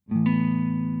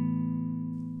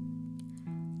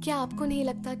क्या आपको नहीं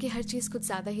लगता कि हर चीज़ कुछ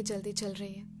ज़्यादा ही जल्दी चल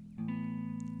रही है?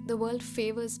 The world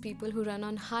favors people who run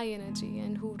on high energy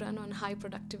and who run on high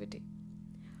productivity.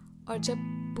 और जब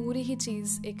पूरी ही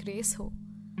चीज़ एक रेस हो,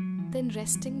 then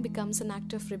resting becomes an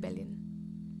act of rebellion.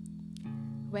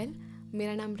 Well,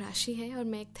 मेरा नाम राशि है और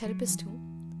मैं एक थेरेपिस्ट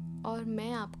हूँ और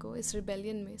मैं आपको इस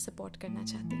रिबेलियन में सपोर्ट करना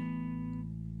चाहती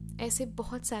हूँ। ऐसे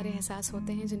बहुत सारे एहसास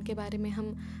होते हैं जिनके बारे में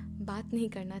हम बात नहीं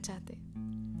करना चाहते।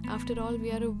 After all, we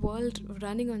are a world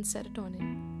running on serotonin,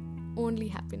 only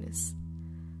happiness.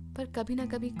 पर कभी ना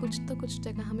कभी कुछ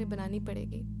जगह हमें बनानी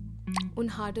पड़ेगी उन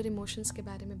हार्डर इमोशंस के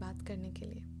बारे में बात करने के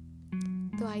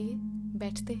लिए। तो आइए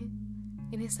बैठते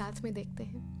हैं, इन्हें साथ में देखते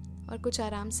हैं और कुछ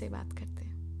आराम से बात करते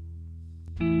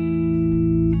हैं।